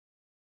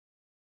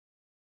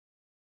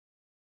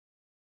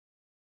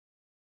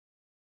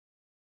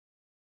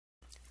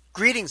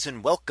Greetings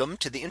and welcome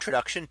to the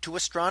introduction to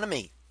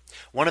astronomy.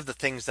 One of the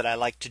things that I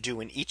like to do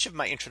in each of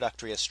my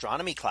introductory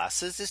astronomy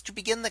classes is to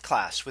begin the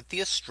class with the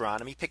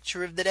astronomy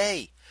picture of the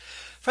day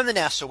from the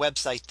NASA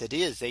website, that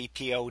is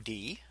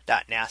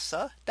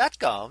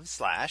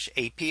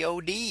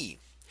apod.nasa.gov/apod.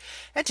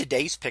 And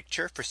today's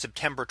picture for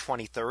September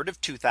 23rd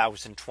of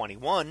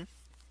 2021.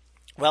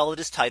 Well, it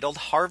is titled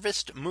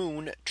Harvest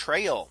Moon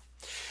Trail.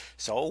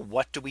 So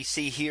what do we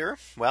see here?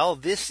 Well,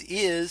 this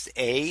is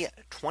a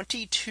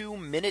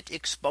 22-minute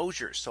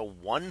exposure. So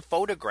one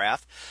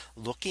photograph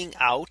looking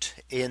out,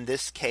 in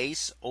this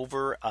case,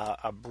 over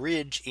a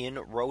bridge in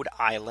Rhode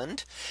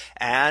Island.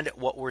 And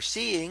what we're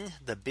seeing,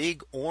 the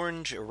big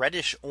orange,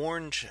 reddish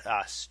orange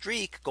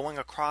streak going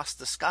across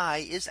the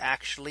sky, is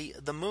actually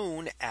the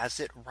moon as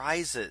it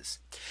rises.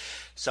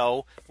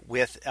 So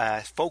with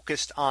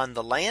focused on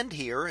the land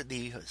here,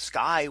 the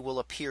sky will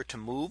appear to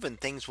move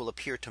and things will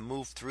appear to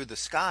move through the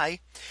sky.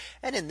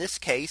 And in this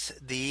case,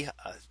 the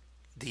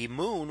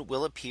moon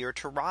will appear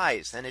to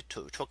rise, and it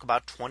took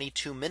about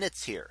 22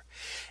 minutes here.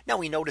 Now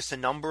we notice a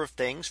number of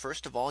things.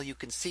 First of all, you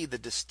can see the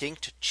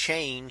distinct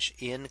change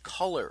in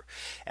color.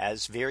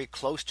 As very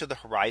close to the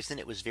horizon,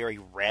 it was very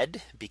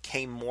red,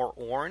 became more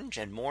orange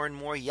and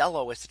more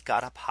yellow as it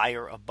got up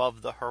higher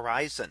above the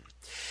horizon.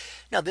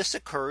 Now this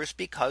occurs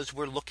because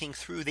we're looking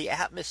through the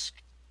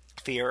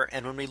atmosphere,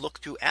 and when we look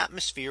through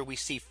atmosphere, we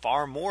see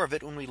far more of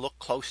it when we look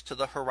close to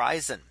the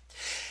horizon.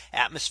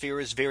 Atmosphere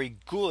is very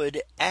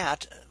good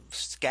at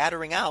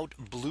scattering out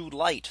blue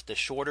light, the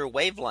shorter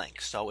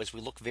wavelength. So as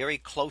we look very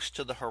close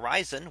to the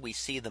horizon, we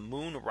see the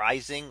moon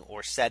rising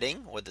or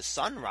setting, or the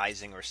sun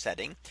rising or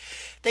setting.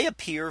 They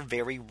appear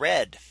very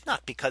red,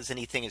 not because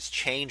anything has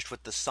changed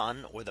with the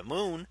sun or the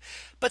moon,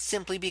 but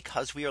simply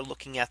because we are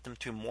looking at them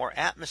through more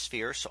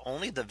atmosphere. So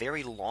only the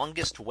very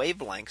longest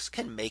wavelengths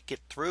can make it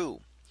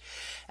through.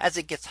 As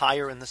it gets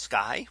higher in the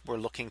sky, we're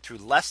looking through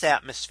less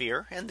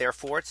atmosphere, and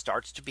therefore it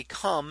starts to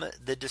become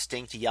the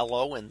distinct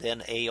yellow and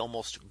then a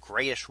almost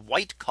grayish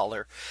white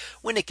color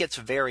when it gets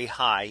very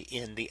high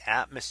in the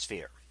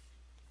atmosphere.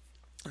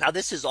 Now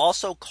this is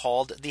also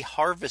called the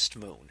harvest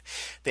moon.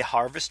 The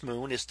harvest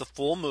moon is the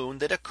full moon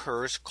that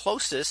occurs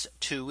closest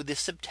to the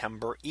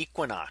September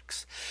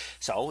equinox.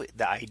 So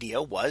the idea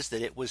was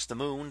that it was the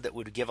moon that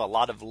would give a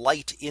lot of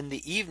light in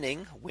the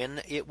evening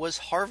when it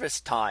was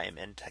harvest time,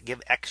 and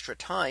give extra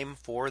time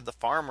for the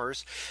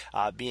farmers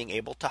being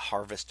able to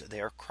harvest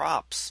their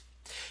crops.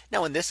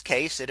 Now in this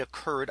case, it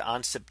occurred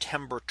on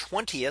September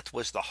 20th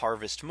was the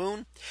harvest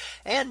moon.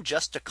 And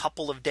just a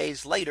couple of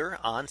days later,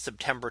 on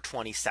September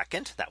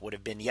 22nd, that would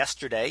have been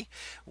yesterday,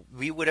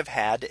 we would have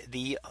had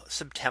the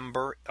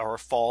September or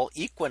fall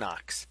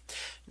equinox.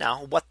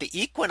 Now what the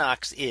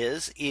equinox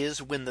is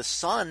when the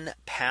sun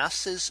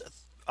passes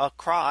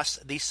across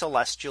the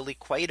celestial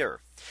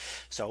equator.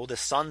 So the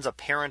sun's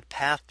apparent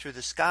path through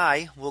the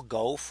sky will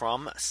go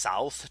from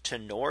south to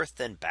north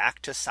and back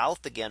to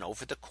south again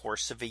over the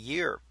course of a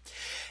year.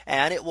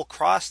 And it will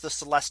cross the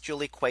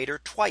celestial equator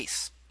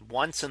twice.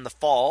 Once in the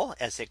fall,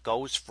 as it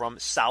goes from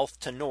south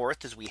to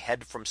north as we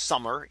head from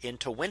summer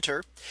into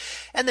winter.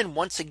 And then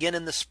once again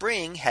in the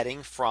spring,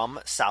 heading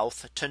from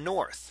south to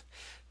north.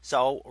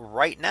 So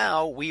right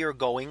now we are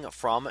going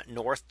from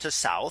north to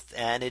south,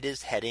 and it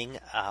is heading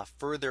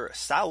further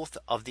south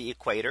of the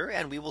equator.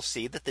 And we will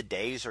see that the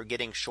days are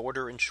getting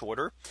shorter and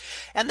shorter,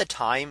 and the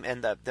time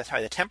and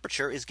the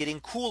temperature is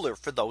getting cooler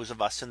for those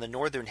of us in the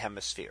northern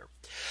hemisphere.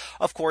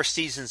 Of course,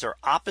 seasons are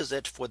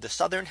opposite for the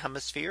southern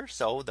hemisphere.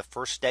 So the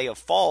first day of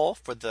fall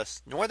for the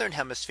northern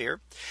hemisphere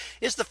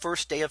is the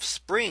first day of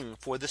spring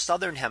for the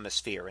southern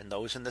hemisphere, and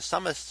those in the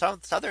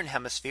southern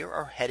hemisphere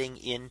are heading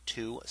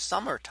into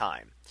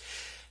summertime.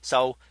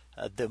 So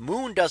the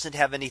moon doesn't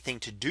have anything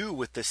to do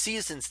with the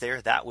seasons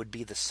there. That would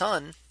be the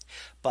sun.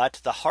 But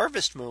the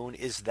harvest moon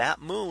is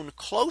that moon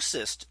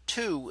closest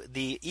to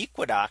the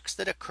equinox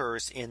that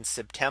occurs in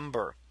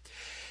September.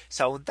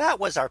 So that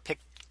was our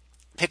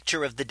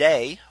picture of the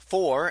day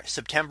for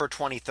September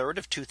 23rd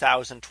of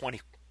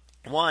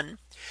 2021.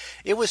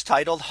 It was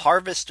titled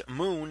Harvest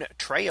Moon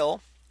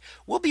Trail.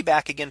 We'll be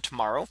back again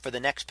tomorrow for the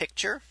next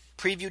picture,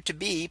 preview to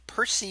be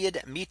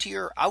Perseid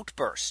meteor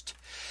outburst.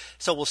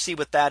 So we'll see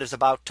what that is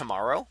about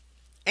tomorrow.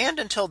 And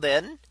until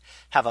then,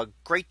 have a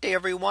great day,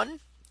 everyone,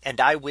 and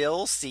I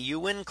will see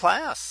you in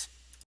class.